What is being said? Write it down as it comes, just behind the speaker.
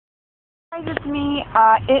Guys, it's me.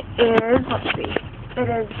 Let's see, it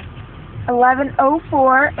is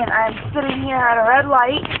 11:04, and I'm sitting here at a red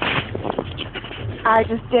light. I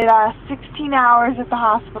just did 16 hours at the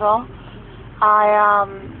hospital. I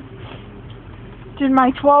did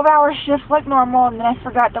my 12-hour shift like normal, and then I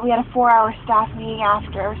forgot that we had a 4-hour staff meeting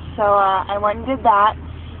after, so I went and did that.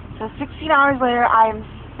 So 16 hours later, I am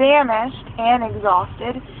famished and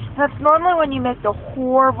exhausted. And that's normally when you make the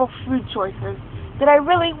horrible food choices that I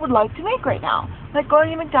really would like to make right now. Like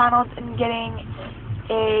going to McDonald's and getting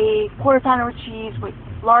a quarter pounder with cheese with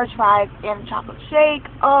large fries and a chocolate shake.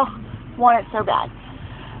 Oh, want it so bad.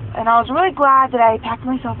 And I was really glad that I packed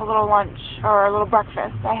myself a little lunch, or a little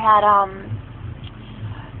breakfast. I had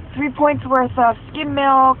 3 points worth of skim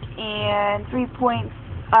milk and 3 points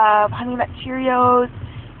of Honey Nut Cheerios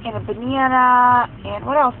and a banana, and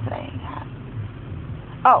what else did I have?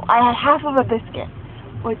 Oh, I had half of a biscuit,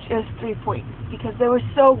 which is 3 points, because they were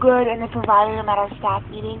so good and they provided them at our staff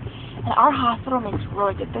meeting. And our hospital makes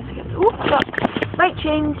really good biscuits. Oops, look, light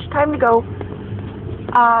change, time to go.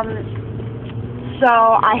 So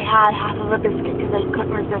I had half of a biscuit because I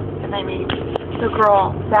couldn't resist, and I made the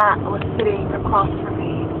girl that was sitting across from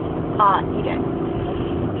me eat it.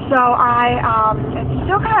 So it's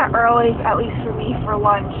still kind of early, at least for me, for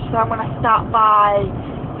lunch. So I'm going to stop by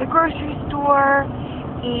the grocery store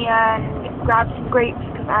and grab some grapes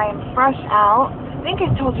because I am fresh out. I think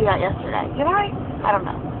I told you that yesterday. Did I? I don't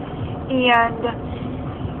know. And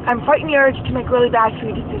I'm fighting the urge to make really bad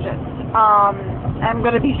food decisions. I'm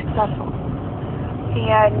going to be successful.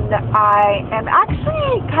 And I am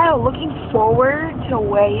actually kind of looking forward to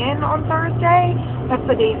weigh-in on Thursday. That's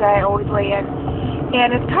the days that I always weigh in.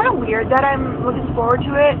 And it's kind of weird that I'm looking forward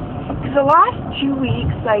to it, because the last 2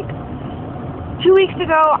 weeks, like 2 weeks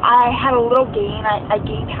ago, I had a little gain. I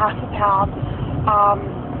gained half a pound,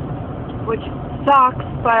 which sucks,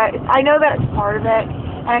 but I know that it's part of it.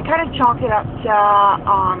 And I kind of chalk it up to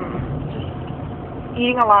just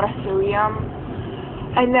eating a lot of sodium.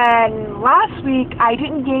 And then last week, I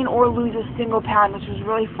didn't gain or lose a single pound, which was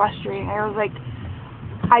really frustrating. I was like,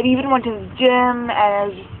 I even went to the gym,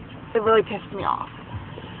 and it really pissed me off.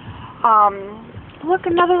 Look,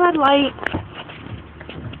 another red light.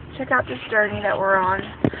 Check out this journey that we're on.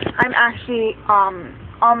 I'm actually on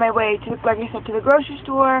my way to, like I said, to the grocery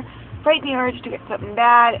store, fighting the urge to get something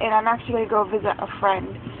bad, and I'm actually going to go visit a friend.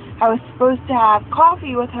 I was supposed to have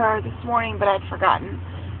coffee with her this morning, but I'd forgotten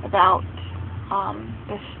about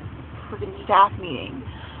this freaking staff meeting.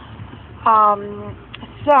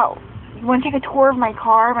 So, you want to take a tour of my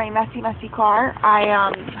car, my messy car? I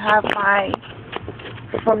have my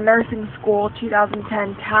from nursing school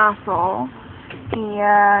 2010 tassel,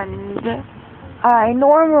 and I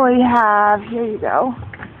normally have, here you go,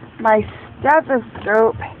 my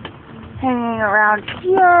stethoscope hanging around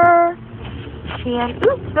here, and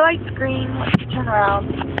oops, the light's green. Let's turn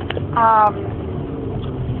around.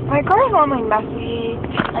 My car is normally messy.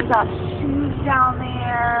 I've got shoes down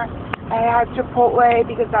there. I had Chipotle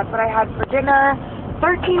because that's what I had for dinner.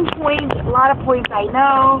 13 points, a lot of points, I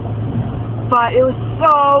know, but it was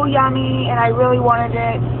so yummy and I really wanted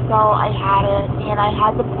it, so I had it, and I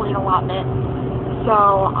had the point allotment,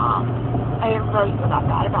 so I didn't really feel that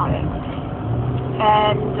bad about it.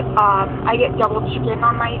 And I get double chicken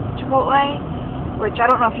on my Chipotle, which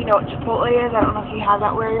I don't know if you know what Chipotle is. I don't know if you have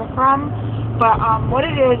that where you're from. But what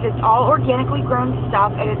it is, it's all organically grown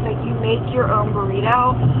stuff, and it's like you make your own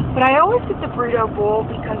burrito. But I always get the burrito bowl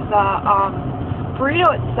because the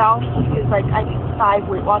burrito itself is like, I think, 5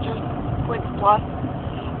 Weight Watchers points plus.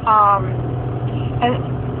 And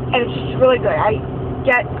it's just really good. I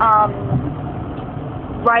get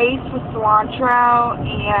rice with cilantro,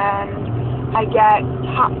 and I get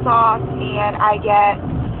hot sauce, and I get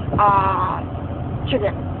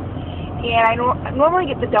chicken. And I normally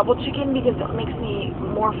get the double chicken because it makes me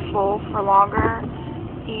more full for longer.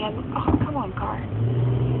 And, oh, come on, car.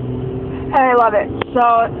 And I love it.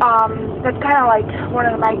 So, that's kind of like one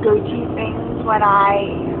of my go-to things when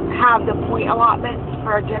I have the point allotments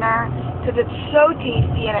for dinner, because it's so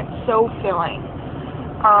tasty and it's so filling.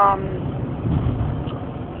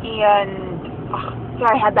 So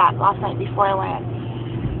I had that last night before I went.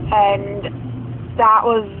 And that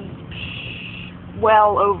was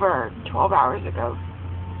well over 12 hours ago,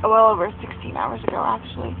 well over 16 hours ago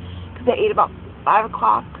actually, because I ate about 5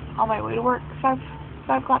 o'clock on my way to work, 5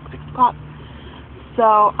 o'clock, 6 o'clock,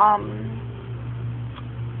 so,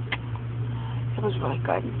 it was really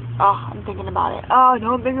good. Oh, I'm thinking about it. Oh,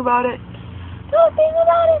 don't think about it. Don't think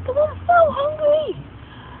about it, because I'm so hungry.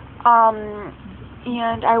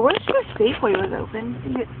 And I wish the Safeway was open.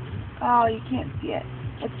 Oh, you can't see it.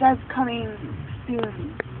 It says coming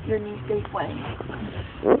soon. your new Safeway.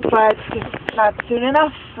 But it's just not soon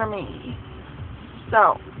enough for me.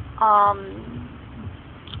 So,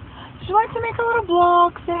 just wanted to make a little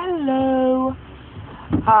vlog, say hello.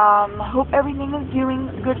 Hope everything is doing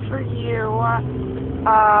good for you.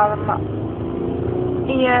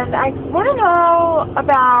 And I want to know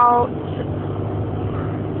about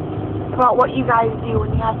what you guys do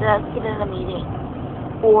when you have to sit in a meeting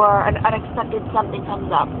or an unexpected something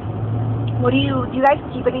comes up. Do you guys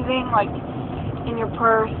keep anything like in your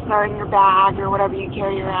purse or in your bag or whatever you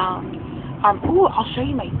carry around? Ooh, I'll show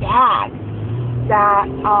you my bag that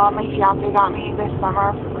my fiance got me this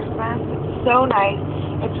summer for Christmas. It's so nice.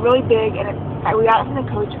 It's really big, and we got it from the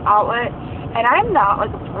Coach outlet. And I'm not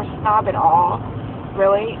like a purse snob at all,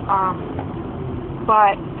 really.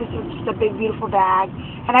 But this is just a big, beautiful bag.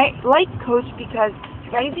 And I like Coach because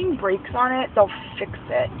if anything breaks on it, they'll fix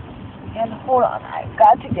it. And hold on, I've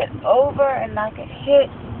got to get over and not get hit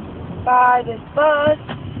by this bus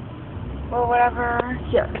or whatever.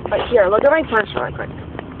 Here, look at my purse really quick.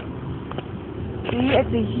 See,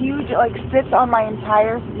 it's a huge, like, fits on my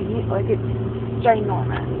entire seat, like, it's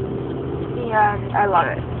ginormous. And I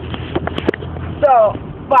love it. So,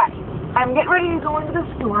 but I'm getting ready to go into the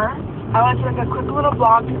store. I want to make a quick little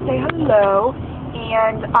vlog to say hello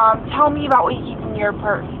and tell me about what you keep in your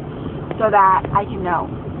purse so that I can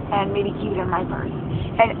know and maybe keep it in my purse.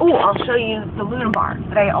 And, ooh, I'll show you the Luna bar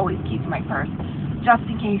that I always keep in my purse just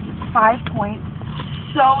in case. It's 5 points.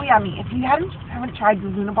 So yummy. If you haven't tried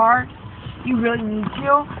the Luna bar, you really need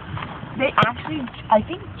to. They actually, I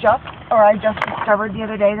just discovered the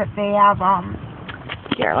other day that they have,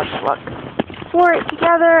 here, let's look for it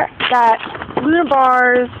together, that Luna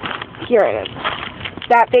bars, here it is,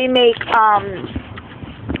 that they make,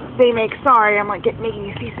 sorry, I'm like making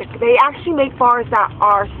you seasick. They actually make bars that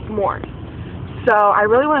are s'mores. So I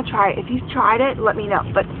really want to try it. If you've tried it, let me know.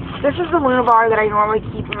 But this is the Luna bar that I normally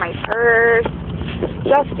keep in my purse,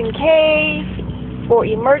 just in case, for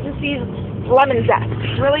emergencies. Lemon zest.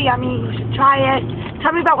 It's really yummy. You should try it.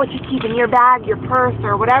 Tell me about what you keep in your bag, your purse,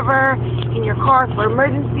 or whatever, in your car for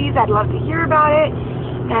emergencies. I'd love to hear about it.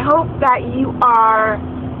 And I hope that you are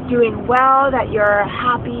doing well, that you're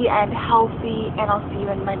happy and healthy, and I'll see you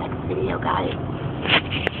in my next video, guys.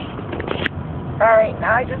 Alright,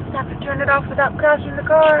 now I just have to turn it off without crashing the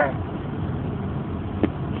car.